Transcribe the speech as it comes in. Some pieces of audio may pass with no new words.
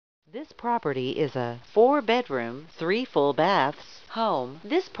This property is a 4-bedroom, 3 full baths home.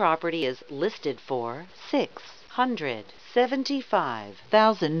 This property is listed for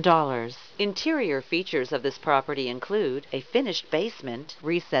 $675,000. Interior features of this property include a finished basement,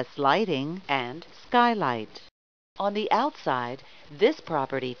 recessed lighting, and skylight. On the outside, this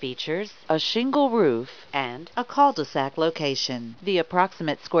property features a shingle roof and a cul-de-sac location. The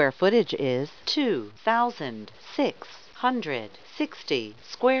approximate square footage is 2,660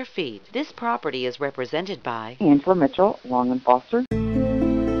 square feet. This property is represented by Angela Mitchell, Long and Foster.